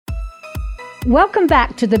Welcome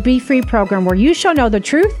back to the Be Free program, where you shall know the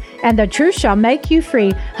truth and the truth shall make you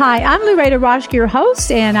free. Hi, I'm Loretta Roschke, your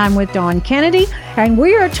host, and I'm with Dawn Kennedy, and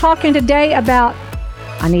we are talking today about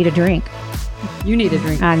I need a drink. You need a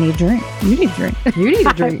drink. I need a drink. You need a drink. You need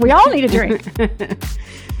a drink. We all need a drink.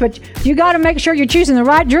 But you got to make sure you're choosing the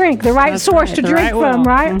right drink, the right source to drink from,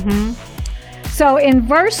 right? Mm-hmm. So in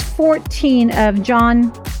verse 14 of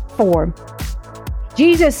John 4,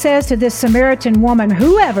 Jesus says to this Samaritan woman,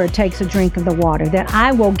 whoever takes a drink of the water that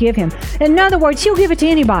I will give him. In other words, he'll give it to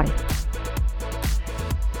anybody.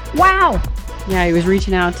 Wow. Yeah, he was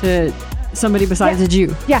reaching out to somebody besides a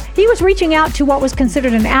Jew. Yeah, he was reaching out to what was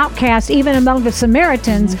considered an outcast, even among the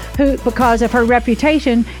Samaritans, who, because of her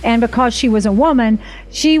reputation and because she was a woman,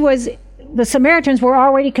 the Samaritans were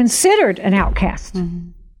already considered an outcast. Mm-hmm.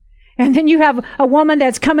 And then you have a woman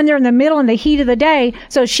that's coming there in the middle in the heat of the day,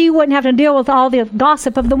 so she wouldn't have to deal with all the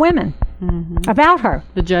gossip of the women about her.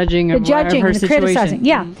 The judging her and the situation. Criticizing.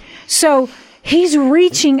 Yeah. Mm-hmm. So he's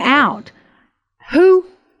reaching out.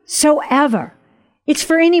 Whosoever. It's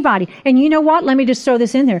for anybody. And you know what? Let me just throw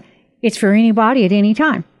this in there. It's for anybody at any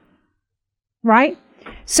time. Right?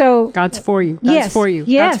 So God's for you. God's for you.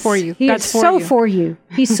 Yes. God's for you. He God's is so for you.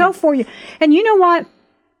 He's so for you. And you know what?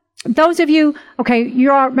 Those of you, okay,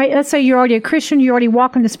 let's say you're already a Christian, you already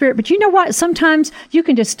walk in the Spirit, but you know what? Sometimes you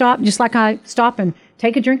can just stop, just like I stop and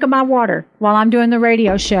take a drink of my water while I'm doing the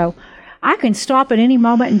radio show. I can stop at any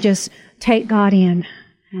moment and just take God in.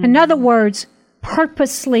 Mm-hmm. In other words,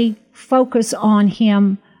 purposely focus on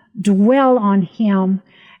Him, dwell on Him,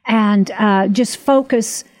 and just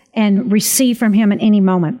focus and receive from Him at any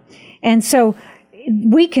moment. And so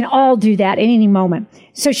we can all do that at any moment.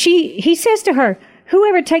 So he says to her,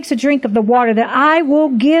 whoever takes a drink of the water that I will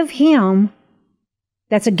give him,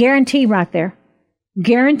 that's a guarantee right there.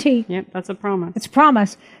 Guarantee. Yep, that's a promise. It's a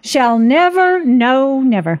promise. Shall never, no,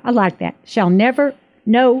 never. I like that. Shall never,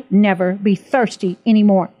 no, never be thirsty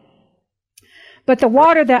anymore. But the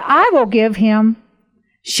water that I will give him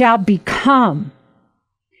shall become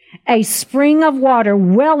a spring of water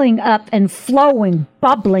welling up and flowing,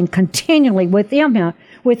 bubbling continually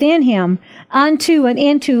within him unto and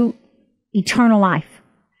into eternal life.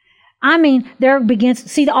 I mean,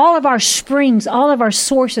 all of our springs, all of our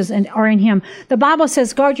sources are in Him. The Bible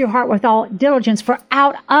says, guard your heart with all diligence, for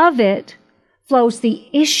out of it flows the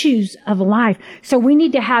issues of life. So we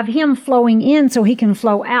need to have Him flowing in so He can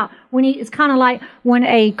flow out. It's kind of like when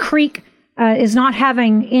a creek is not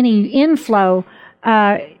having any inflow,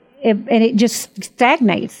 and it just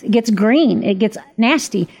stagnates. It gets green. It gets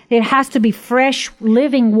nasty. It has to be fresh,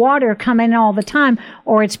 living water coming all the time,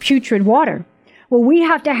 or it's putrid water. Well, we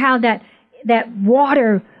have to have that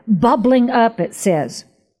water bubbling up, it says.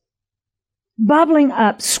 Bubbling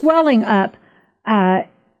up, swelling up,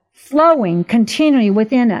 flowing continually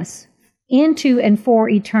within us into and for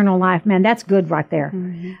eternal life. Man, that's good right there.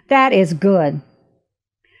 Mm-hmm. That is good.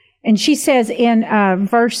 And she says in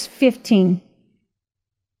verse 15,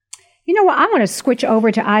 you know what? I'm going to switch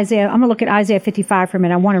over to Isaiah. I'm going to look at Isaiah 55 for a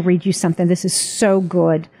minute. I want to read you something. This is so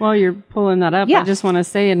good. While you're pulling that up, I just want to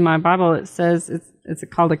say in my Bible, it says it's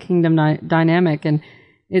called a kingdom dynamic. And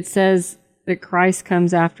it says that Christ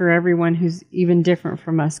comes after everyone who's even different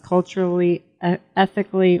from us, culturally,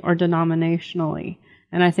 ethically, or denominationally.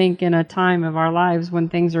 And I think in a time of our lives when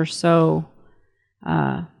things are so,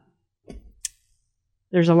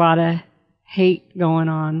 there's a lot of hate going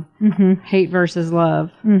on, hate versus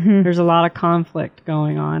love. Mm-hmm. There's a lot of conflict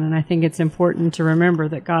going on, and I think it's important to remember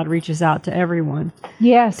that God reaches out to everyone.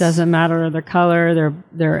 Yes. Doesn't matter their color,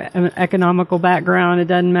 their economical background. It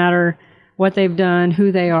doesn't matter what they've done,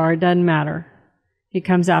 who they are. It doesn't matter. He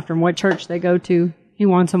comes after them. What church they go to, He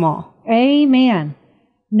wants them all. Amen.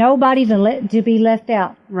 Nobody to be left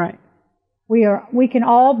out. Right. We can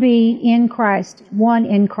all be in Christ, one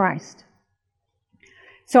in Christ.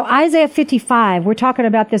 So Isaiah 55, we're talking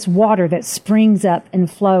about this water that springs up and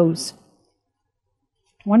flows.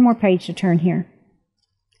 One more page to turn here.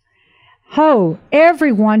 Ho,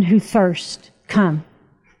 everyone who thirsts, come.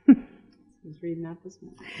 I was reading that this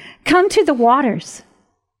morning. Come to the waters.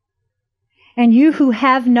 And you who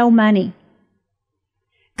have no money,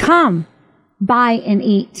 come, buy and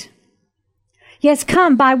eat. Yes,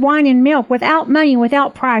 come, buy wine and milk without money and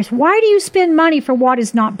without price. Why do you spend money for what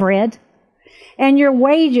is not bread, and your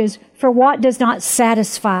wages for what does not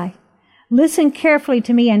satisfy? Listen carefully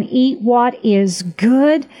to me and eat what is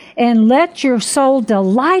good, and let your soul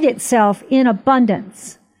delight itself in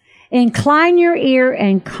abundance. Incline your ear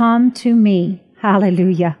and come to me.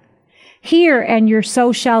 Hallelujah. Hear, and your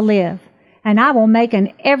soul shall live, and I will make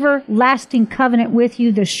an everlasting covenant with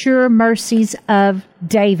you, the sure mercies of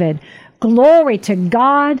David. Glory to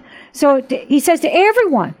God. So he says to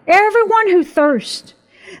everyone who thirsts.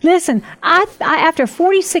 Listen, I after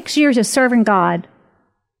 46 years of serving God,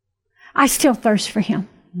 I still thirst for him.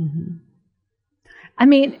 Mm-hmm. I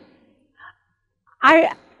mean,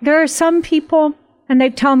 there are some people, and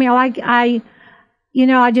they've told me, I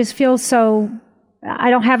just feel so, I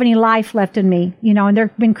don't have any life left in me, and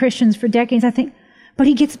they've been Christians for decades. I think, but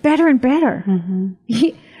he gets better and better.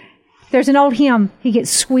 Mm-hmm. There's an old hymn, he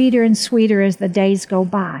gets sweeter and sweeter as the days go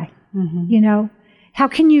by. Mm-hmm. How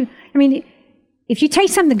can you, if you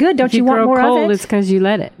taste something good, don't you want more cold, of it? It's because you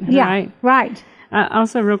let it. Yeah, right.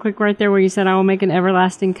 Also, real quick, right there where you said, I will make an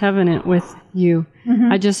everlasting covenant with you.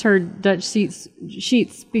 Mm-hmm. I just heard Dutch Sheets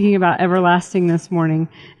speaking about everlasting this morning.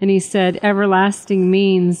 And he said, everlasting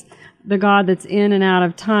means the God that's in and out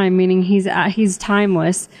of time, meaning he's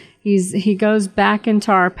timeless. He goes back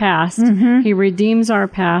into our past. Mm-hmm. He redeems our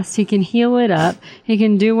past. He can heal it up. He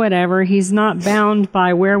can do whatever. He's not bound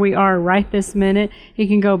by where we are right this minute. He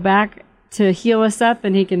can go back to heal us up,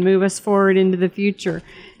 and he can move us forward into the future.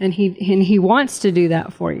 And he wants to do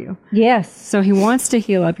that for you. Yes. So he wants to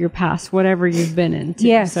heal up your past, whatever you've been into.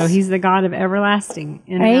 Yes. So he's the God of everlasting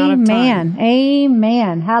in and out of time.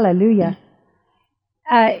 Amen. Hallelujah.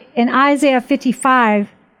 In Isaiah 55,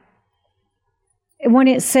 when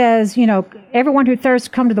it says, everyone who thirsts,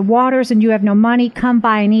 come to the waters, and you have no money, come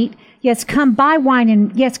buy and eat. Yes, come buy wine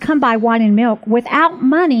and milk without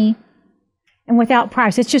money and without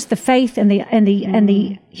price. It's just the faith and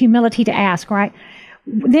the humility to ask, right?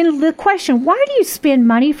 Then the question, why do you spend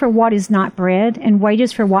money for what is not bread and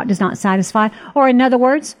wages for what does not satisfy? Or in other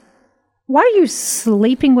words, why are you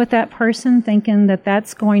sleeping with that person thinking that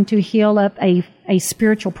that's going to heal up a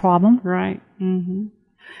spiritual problem? Right. Mm-hmm.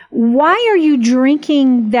 Why are you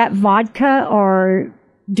drinking that vodka or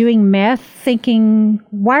doing meth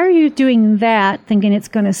why are you doing that thinking it's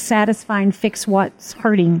going to satisfy and fix what's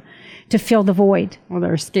hurting to fill the void? Well,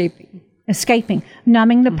 they're escaping,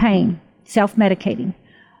 numbing the pain, self-medicating.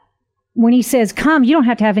 When he says, come, you don't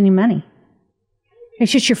have to have any money.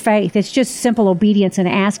 It's just your faith. It's just simple obedience and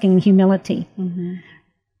asking and humility. Mm-hmm.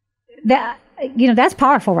 That's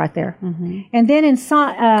powerful right there. Mm-hmm. And then in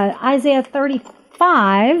Isaiah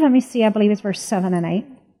 35, let me see, I believe it's verse 7 and 8.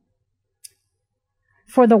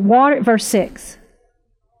 Verse 6.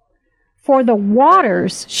 For the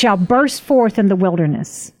waters shall burst forth in the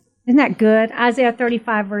wilderness. Isn't that good? Isaiah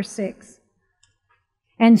 35, verse 6.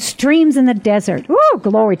 And streams in the desert. Ooh,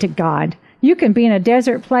 glory to God. You can be in a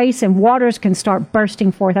desert place and waters can start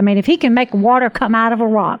bursting forth. If he can make water come out of a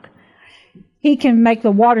rock, he can make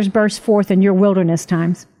the waters burst forth in your wilderness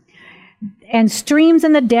times. And streams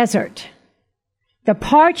in the desert. The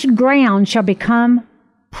parched ground shall become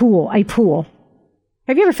a pool.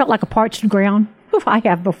 Have you ever felt like a parched ground? Ooh, I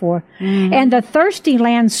have before. Mm-hmm. And the thirsty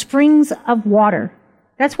land, springs of water.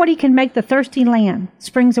 That's what he can make, the thirsty land,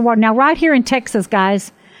 springs of water. Now, right here in Texas,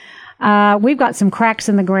 guys, we've got some cracks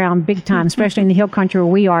in the ground big time, especially in the hill country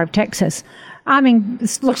where we are of Texas.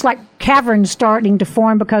 This looks like caverns starting to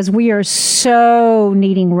form because we are so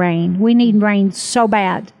needing rain. We need rain so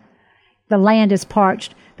bad. The land is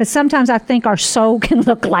parched. But sometimes I think our soul can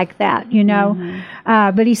look like that,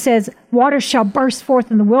 Mm-hmm. But he says, waters shall burst forth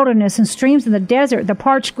in the wilderness and streams in the desert. The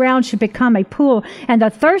parched ground should become a pool, and the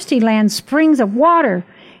thirsty land springs of water.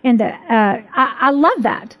 And I love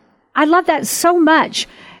that. I love that so much.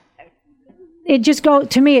 It just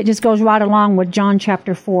goes right along with John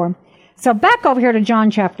chapter 4. So back over here to John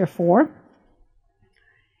chapter 4,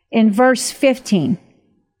 in verse 15.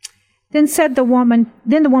 Then the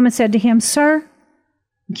woman said to him, Sir,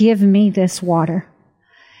 give me this water.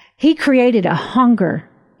 He created a hunger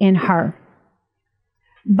in her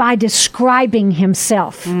by describing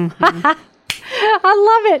himself. Mm-hmm.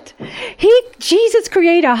 I love it. Jesus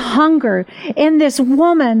created a hunger in this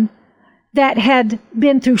woman that had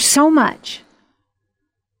been through so much,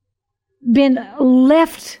 been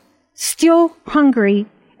left still hungry,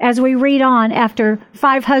 as we read on after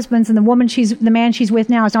 5 husbands, and the man she's with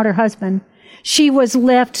now is not her husband. She was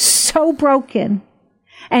left so broken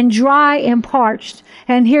and dry and parched.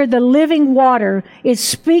 And here the living water is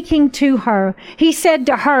speaking to her. He said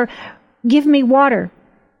to her, give me water.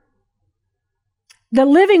 The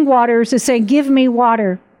living waters is saying, give me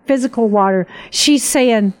water, physical water. She's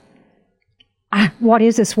saying, what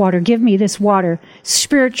is this water? Give me this water,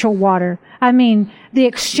 spiritual water. The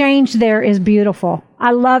exchange there is beautiful.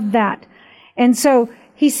 I love that. And so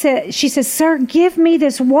she says, Sir, give me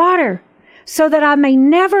this water so that I may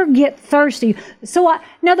never get thirsty.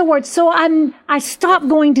 In other words, I stop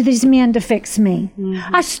going to these men to fix me.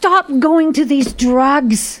 Mm-hmm. I stop going to these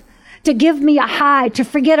drugs to give me a high, to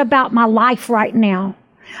forget about my life right now.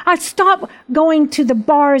 I stopped going to the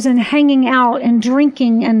bars and hanging out and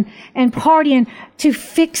drinking and partying to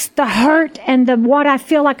fix the hurt and what I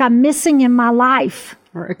feel like I'm missing in my life.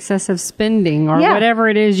 Or excessive spending or whatever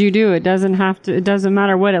it is you do. It doesn't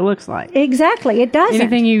matter what it looks like. Exactly. It doesn't.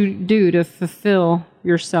 Anything you do to fulfill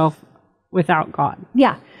yourself without God.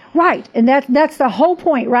 Yeah. Right. And that's the whole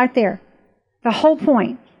point right there. The whole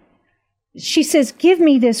point. She says, give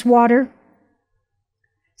me this water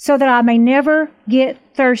so that I may never get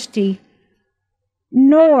thirsty,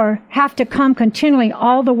 nor have to come continually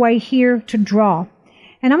all the way here to draw.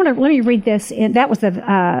 And let me read this. That was the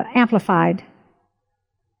Amplified.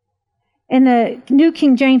 In the New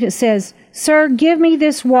King James, it says, Sir, give me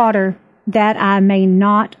this water that I may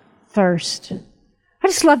not thirst. I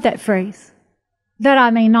just love that phrase, that I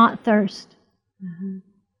may not thirst. Mm-hmm.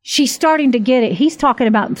 She's starting to get it. He's talking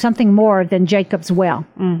about something more than Jacob's well.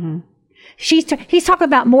 Mm-hmm. He's talking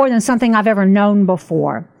about more than something I've ever known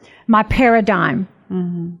before. My paradigm,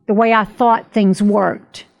 the way I thought things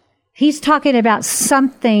worked. He's talking about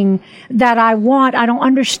something that I want. I don't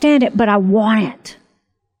understand it, but I want it.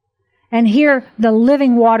 And here the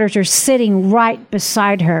living waters are sitting right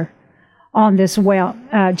beside her on this well,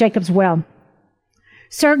 Jacob's well.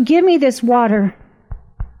 Sir, give me this water.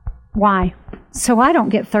 Why? So I don't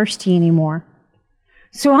get thirsty anymore.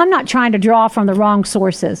 So I'm not trying to draw from the wrong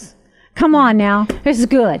sources. Come on now. This is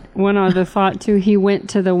good. One other thought, too. He went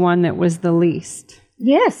to the one that was the least.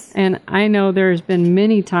 Yes. And I know there's been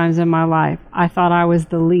many times in my life I thought I was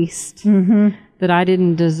the least, that I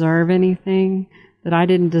didn't deserve anything, that I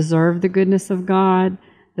didn't deserve the goodness of God,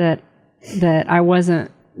 that I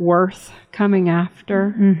wasn't worth coming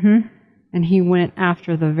after. And he went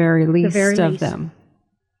after the very least of them.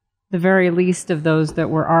 The very least of those that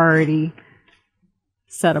were already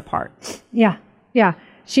set apart. Yeah.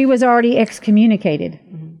 She was already excommunicated.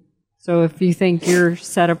 So if you think you're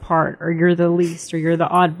set apart or you're the least or you're the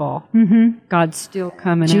oddball, God's still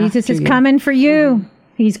coming after you. Jesus is coming for you.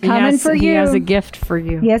 He's coming for you. He has a gift for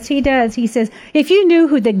you. Yes, he does. He says, if you knew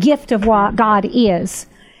who the gift of God is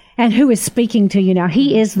and who is speaking to you now,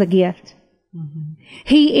 he is the gift.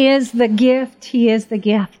 He is the gift. He is the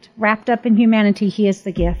gift. Wrapped up in humanity, he is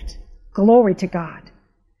the gift. Glory to God.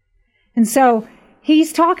 And so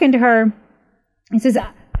he's talking to her. He says,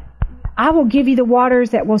 I will give you the waters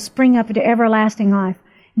that will spring up into everlasting life.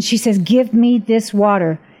 And she says, give me this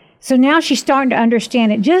water. So now she's starting to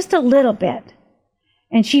understand it just a little bit.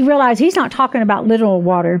 And she realized he's not talking about literal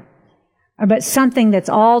water, but something that's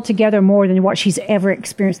altogether more than what she's ever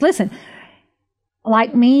experienced. Listen,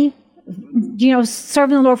 like me,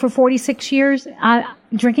 serving the Lord for 46 years,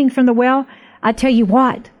 drinking from the well, I tell you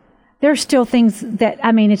what, there's still things that,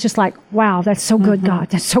 it's just like, wow, that's so good, God.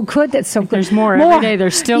 That's so good. That's so good. There's more every day.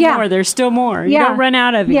 There's still more. There's still more. You don't run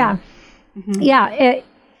out of it. Yeah.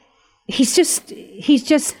 He's just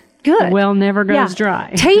good. The well never goes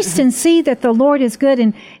dry. Taste and see that the Lord is good.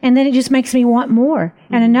 And then it just makes me want more.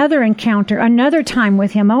 And another encounter, another time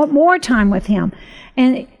with him, more time with him.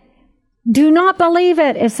 And do not believe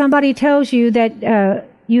it if somebody tells you that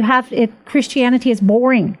Christianity is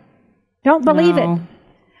boring. Don't believe it.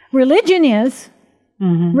 Religion is.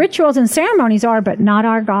 Rituals and ceremonies are, but not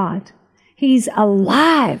our God. He's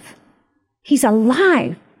alive. He's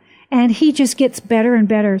alive. And he just gets better and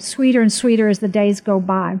better, sweeter and sweeter as the days go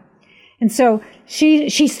by. And so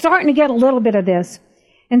she's starting to get a little bit of this.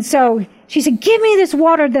 And so she said, give me this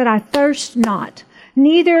water that I thirst not,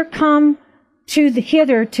 neither come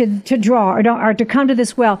hither to draw or to come to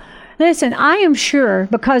this well. Listen, I am sure,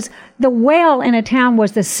 because the well in a town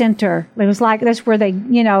was the center. It was like, that's where they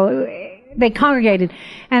congregated.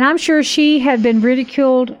 And I'm sure she had been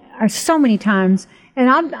ridiculed so many times.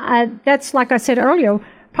 And that's, like I said earlier,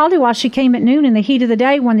 probably while she came at noon in the heat of the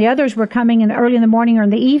day when the others were coming in early in the morning or in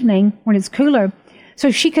the evening when it's cooler. So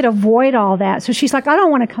she could avoid all that. So she's like, I don't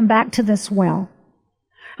want to come back to this well.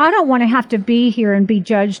 I don't want to have to be here and be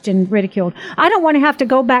judged and ridiculed. I don't want to have to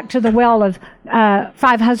go back to the well of 5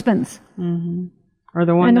 husbands. Or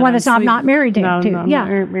the one that's I'm not married to.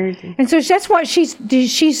 Married to. And so that's what she's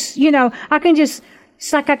I can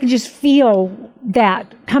just feel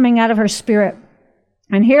that coming out of her spirit.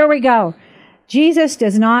 And here we go. Jesus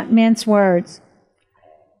does not mince words.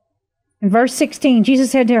 In verse 16, Jesus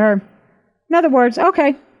said to her, in other words,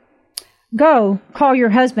 okay, go, call your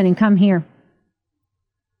husband and come here.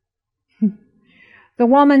 The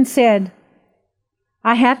woman said,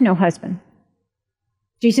 I have no husband.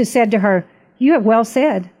 Jesus said to her, you have well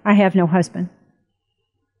said, I have no husband.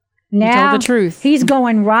 Now, he told the truth. He's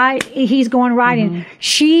going right in.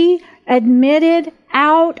 She admitted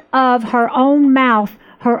out of her own mouth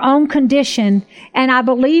her own condition, and I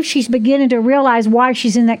believe she's beginning to realize why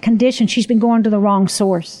she's in that condition. She's been going to the wrong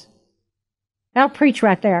source. That'll preach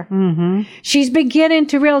right there. Mm-hmm. She's beginning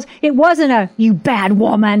to realize it wasn't a, you bad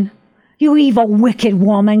woman, you evil, wicked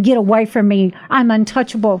woman, get away from me. I'm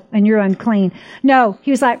untouchable and you're unclean. No,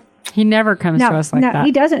 he was like, he never comes to us like that. No,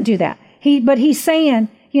 he doesn't do that. But he's saying,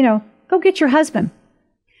 go get your husband.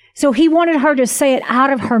 So he wanted her to say it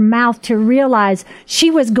out of her mouth to realize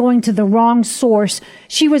she was going to the wrong source.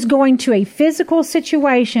 She was going to a physical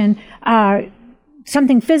situation,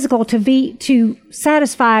 something physical to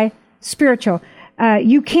satisfy spiritual.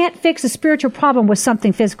 You can't fix a spiritual problem with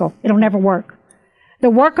something physical. It'll never work. The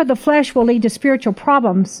work of the flesh will lead to spiritual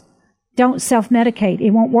problems. Don't self-medicate.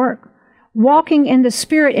 It won't work. Walking in the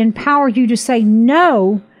Spirit empowers you to say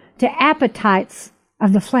no to appetites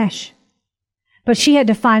of the flesh. But she had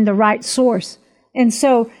to find the right source. And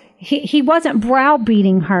so he wasn't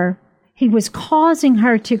browbeating her. He was causing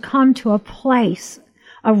her to come to a place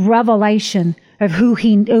of revelation of who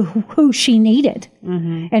she needed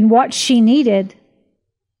and what she needed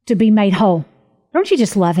to be made whole. Don't you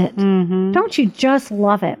just love it? Mm-hmm. Don't you just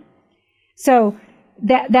love it? So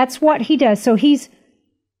that's what he does. So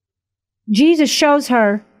Jesus shows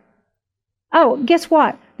her, oh, guess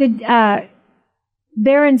what?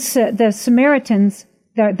 There in the Samaritans,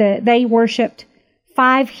 they worshipped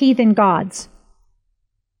 5 heathen gods.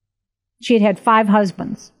 She had 5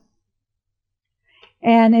 husbands.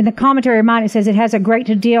 And in the commentary of mine, it says it has a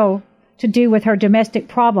great deal to do with her domestic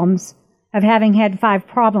problems of having had 5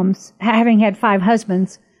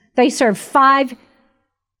 husbands. They served 5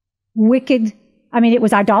 wicked, it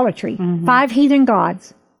was idolatry, 5 heathen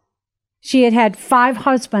gods. She had 5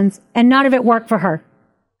 husbands, and none of it worked for her.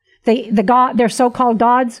 Their so-called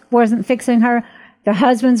gods wasn't fixing her. The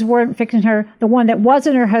husbands weren't fixing her. The one that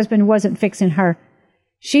wasn't her husband wasn't fixing her.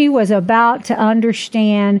 She was about to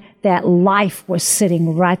understand that life was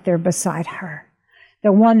sitting right there beside her.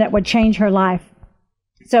 The one that would change her life.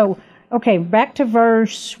 So, okay, back to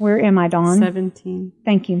verse, where am I, Dawn? 17.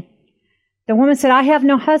 Thank you. The woman said, I have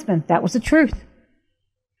no husband. That was the truth.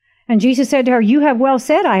 And Jesus said to her, you have well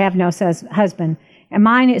said, I have no husband. And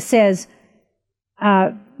mine, it says,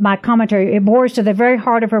 my commentary, it bores to the very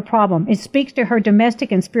heart of her problem. It speaks to her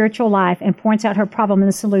domestic and spiritual life and points out her problem and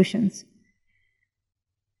the solutions.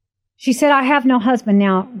 She said, I have no husband.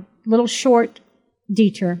 Now, little short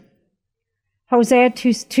detour. Hosea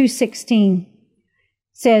 2:16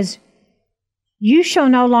 says, you shall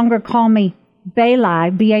no longer call me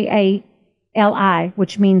Baali, B-A-A-L-I,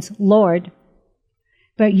 which means Lord,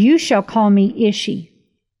 but you shall call me Ishi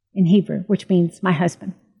in Hebrew, which means my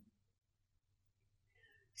husband.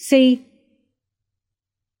 See,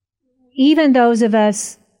 even those of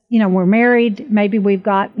us, we're married, maybe we've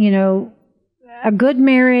got, a good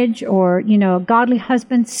marriage or, a godly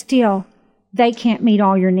husband, still, they can't meet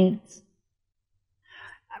all your needs.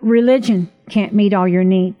 Religion can't meet all your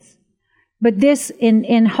needs. But this,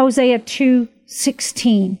 in Hosea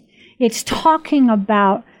 2:16, it's talking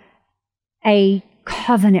about a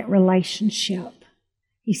covenant relationship.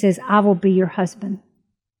 He says, I will be your husband.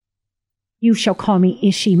 You shall call me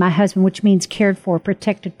Ishi, my husband, which means cared for,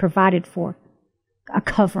 protected, provided for, a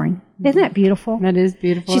covering. Isn't that beautiful? That is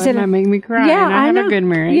beautiful. She said, that make me cry. Yeah, and I have know. a good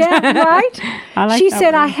marriage. Yeah, right? She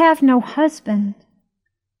said, I have no husband.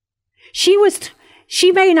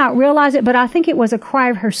 She may not realize it, but I think it was a cry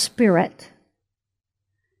of her spirit.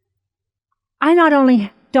 I not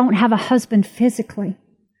only don't have a husband physically,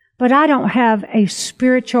 but I don't have a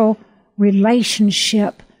spiritual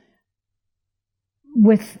relationship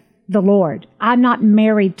with the Lord. I'm not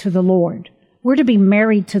married to the Lord. We're to be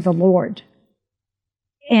married to the Lord.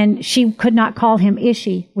 And she could not call him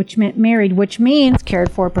Ishi, which meant married, which means cared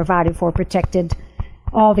for, provided for, protected,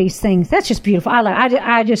 all these things. That's just beautiful.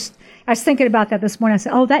 I was thinking about that this morning. I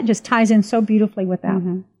said, oh, that just ties in so beautifully with that.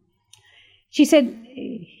 Mm-hmm.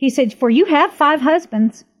 He said, for you have 5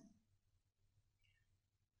 husbands,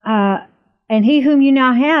 and he whom you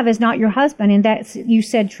now have is not your husband, and that you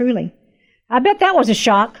said truly. I bet that was a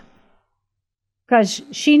shock, because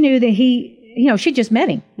she knew that she just met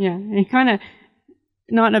him. Yeah, and he kind of,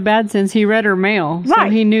 not in a bad sense, he read her mail, right.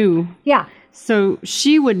 So he knew. Yeah. So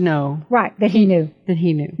she would know. Right, that he knew. That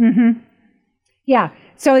he knew. Mm-hmm. Yeah,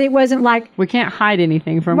 so it wasn't like... We can't hide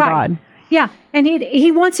anything from right. God. Yeah, and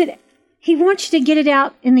he wants you to get it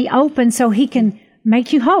out in the open so he can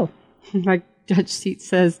make you whole. Like Judge Seat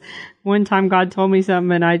says, one time God told me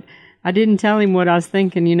something and I didn't tell him what I was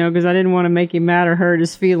thinking, because I didn't want to make him mad or hurt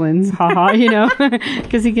his feelings.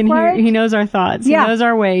 Because he can hear, he knows our thoughts. Yeah. He knows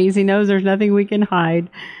our ways. He knows there's nothing we can hide.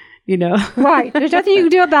 Right. There's nothing you can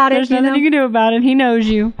do about it. There's nothing you can do about it. He knows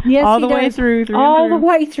you. Yes, all the way through. All the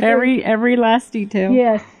way through. Every last detail.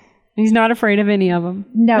 Yes. He's not afraid of any of them.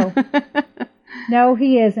 No. No,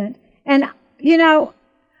 he isn't. And,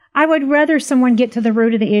 I would rather someone get to the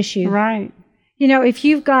root of the issue. Right. If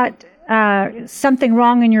you've got something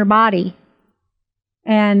wrong in your body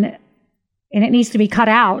and it needs to be cut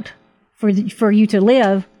out for you to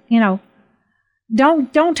live,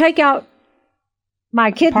 don't take out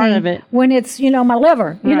my kidney part of it when it's, my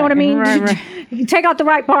liver. You know what I mean? Right. You take out the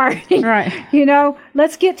right part. Right.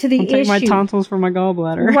 Let's get to the issue. Take my tonsils for my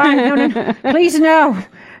gallbladder. Right. No. Please, no.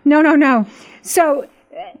 No. So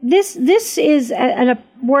this is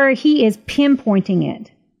where he is pinpointing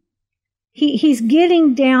it. He's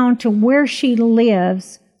getting down to where she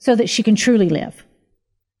lives so that she can truly live.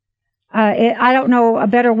 I don't know a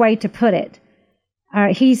better way to put it.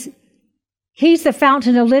 He's the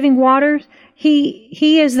fountain of living waters.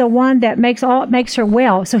 He is the one that makes her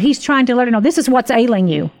well. So he's trying to let her know this is what's ailing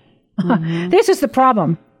you. Mm-hmm. This is the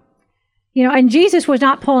problem. And Jesus was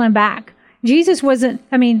not pulling back. Jesus wasn't,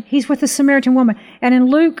 he's with the Samaritan woman. And in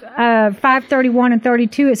Luke 5:31 and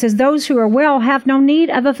 32, it says, those who are well have no need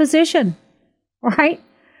of a physician, right?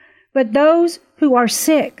 But those who are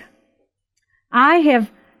sick, I have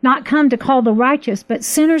not come to call the righteous, but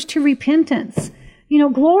sinners to repentance.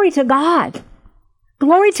 Glory to God.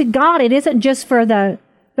 Glory to God. It isn't just for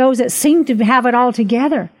those that seem to have it all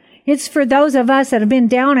together. It's for those of us that have been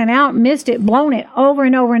down and out, missed it, blown it over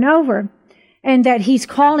and over and over. And that he's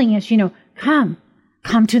calling us, come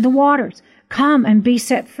to the waters. Come and be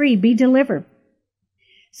set free, be delivered.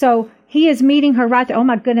 So he is meeting her right there. Oh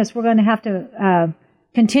my goodness, we're going to have to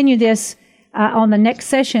continue this on the next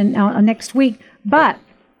session, next week. But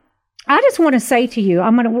I just want to say to you,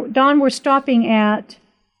 Dawn, we're stopping at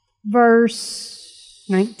verse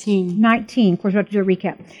 19. Of course, we have to do a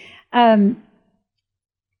recap.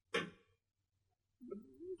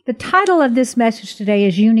 The title of this message today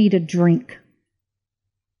is You Need a Drink.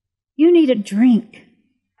 You need a drink.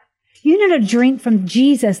 You need a drink from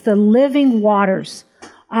Jesus, the living waters,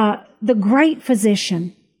 the great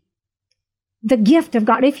physician, the gift of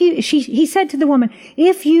God. He said to the woman,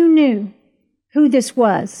 if you knew who this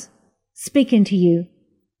was speaking to you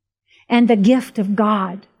and the gift of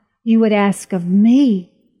God, you would ask of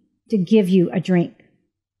me to give you a drink.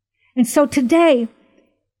 And so today,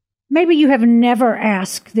 maybe you have never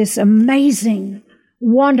asked this amazing,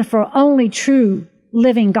 wonderful, only true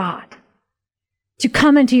living God to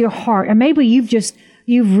come into your heart. And maybe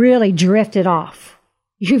you've really drifted off.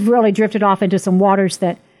 You've really drifted off into some waters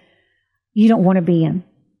that you don't want to be in.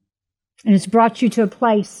 And it's brought you to a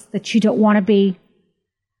place that you don't want to be.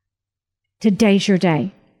 Today's your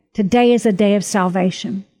day. Today is a day of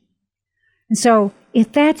salvation. And so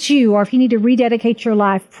if that's you, or if you need to rededicate your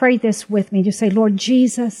life, pray this with me. Just say, Lord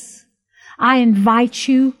Jesus, I invite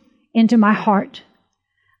you into my heart.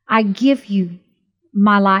 I give you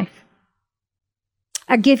my life.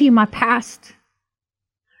 I give you my past.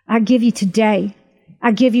 I give you today.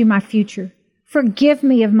 I give you my future. Forgive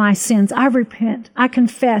me of my sins. I repent. I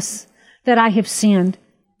confess that I have sinned.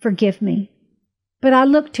 Forgive me. But I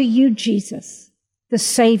look to you, Jesus, the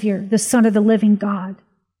Savior, the Son of the living God.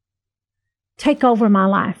 Take over my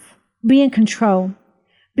life. Be in control.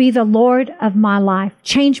 Be the Lord of my life.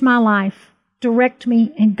 Change my life. Direct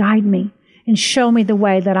me and guide me and show me the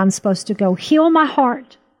way that I'm supposed to go. Heal my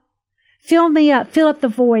heart. Fill me up. Fill up the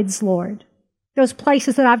voids, Lord. Those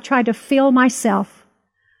places that I've tried to fill myself.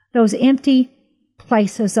 Those empty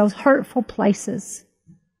places, those hurtful places.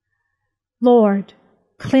 Lord,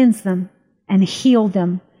 cleanse them and heal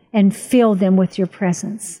them and fill them with your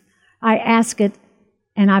presence. I ask it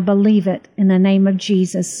and I believe it in the name of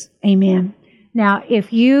Jesus. Amen. Now,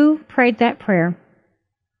 if you prayed that prayer,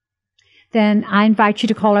 then I invite you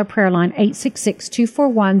to call our prayer line,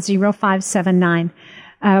 866-241-0579.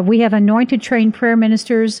 We have anointed, trained prayer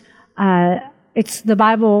ministers. It's the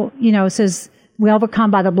Bible, says we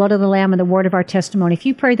overcome by the blood of the Lamb and the word of our testimony. If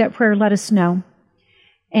you prayed that prayer, let us know.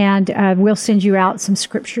 And we'll send you out some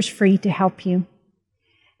scriptures free to help you.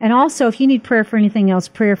 And also, if you need prayer for anything else,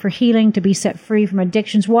 prayer for healing, to be set free from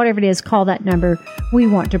addictions, whatever it is, call that number. We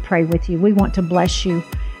want to pray with you. We want to bless you.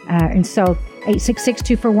 And so,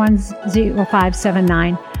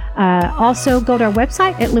 866-241-0579. Also, go to our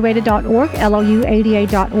website at louada.org,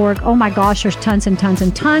 louada.org. Oh my gosh, there's tons and tons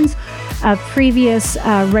and tons of previous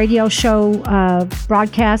radio show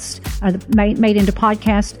broadcasts made into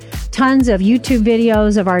podcast. Tons of YouTube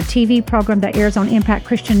videos of our TV program that airs on Impact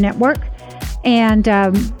Christian Network. And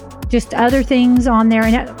just other things on there.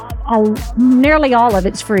 And nearly all of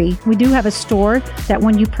it's free. We do have a store that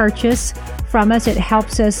when you purchase from us, it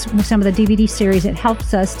helps us with some of the DVD series. It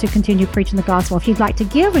helps us to continue preaching the gospel. If you'd like to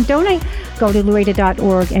give and donate, go to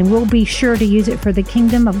Louita.org, and we'll be sure to use it for the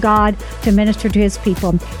kingdom of God to minister to His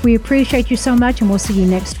people. We appreciate you so much, and we'll see you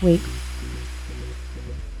next week.